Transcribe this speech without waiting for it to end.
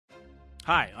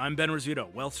Hi, I'm Ben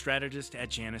Rizzuto, wealth strategist at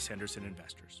Janus Henderson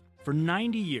Investors. For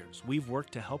 90 years, we've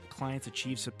worked to help clients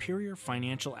achieve superior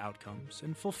financial outcomes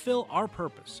and fulfill our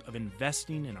purpose of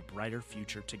investing in a brighter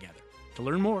future together. To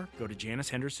learn more, go to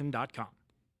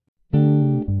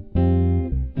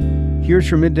janushenderson.com.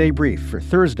 Here's your midday brief for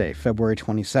Thursday, February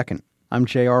 22nd. I'm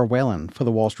J.R. Whalen for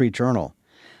the Wall Street Journal.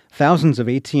 Thousands of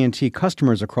AT&T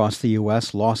customers across the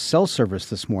U.S. lost cell service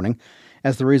this morning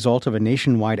as the result of a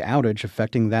nationwide outage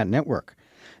affecting that network.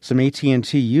 Some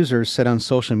AT&T users said on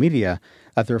social media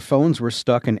that their phones were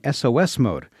stuck in SOS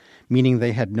mode, meaning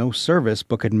they had no service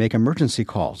but could make emergency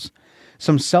calls.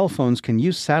 Some cell phones can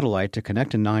use satellite to connect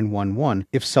to 911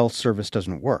 if cell service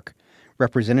doesn't work.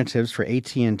 Representatives for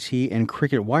AT&T and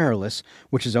Cricket Wireless,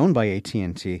 which is owned by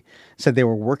AT&T, said they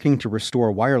were working to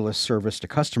restore wireless service to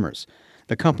customers.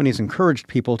 The companies encouraged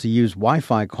people to use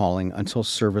Wi-Fi calling until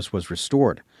service was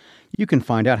restored. You can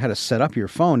find out how to set up your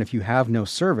phone if you have no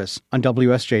service on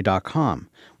WSJ.com.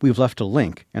 We've left a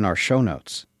link in our show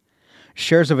notes.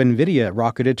 Shares of NVIDIA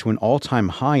rocketed to an all-time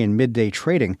high in midday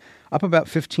trading, up about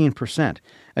 15%,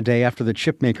 a day after the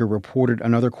chipmaker reported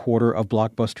another quarter of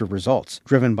blockbuster results,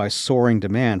 driven by soaring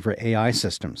demand for AI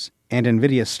systems. And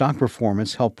NVIDIA's stock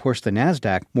performance helped push the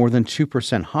Nasdaq more than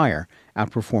 2% higher,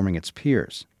 outperforming its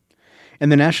peers. And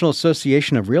the National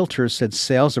Association of Realtors said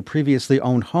sales of previously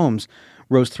owned homes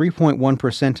rose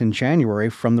 3.1% in January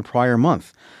from the prior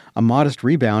month, a modest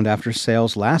rebound after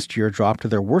sales last year dropped to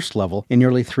their worst level in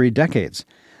nearly 3 decades.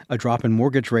 A drop in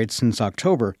mortgage rates since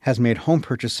October has made home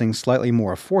purchasing slightly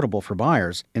more affordable for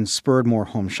buyers and spurred more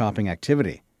home shopping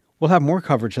activity. We'll have more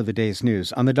coverage of the day's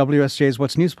news on the WSJ's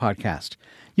What's News podcast.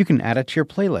 You can add it to your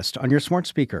playlist on your smart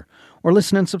speaker or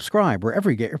listen and subscribe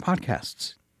wherever you get your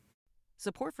podcasts.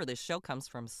 Support for this show comes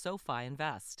from SoFi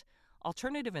Invest.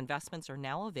 Alternative investments are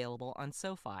now available on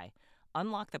SoFi.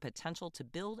 Unlock the potential to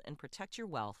build and protect your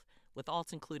wealth with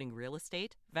alts including real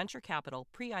estate, venture capital,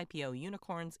 pre-IPO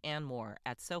unicorns, and more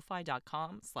at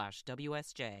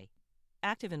SoFi.com/WSJ.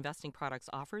 Active investing products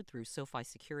offered through SoFi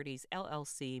Securities,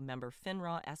 LLC, member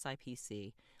FINRA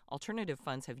SIPC. Alternative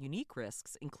funds have unique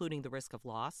risks, including the risk of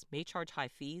loss, may charge high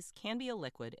fees, can be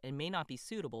illiquid, and may not be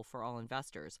suitable for all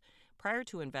investors. Prior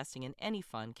to investing in any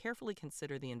fund, carefully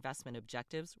consider the investment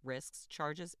objectives, risks,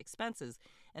 charges, expenses,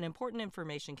 and important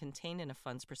information contained in a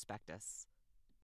fund's prospectus.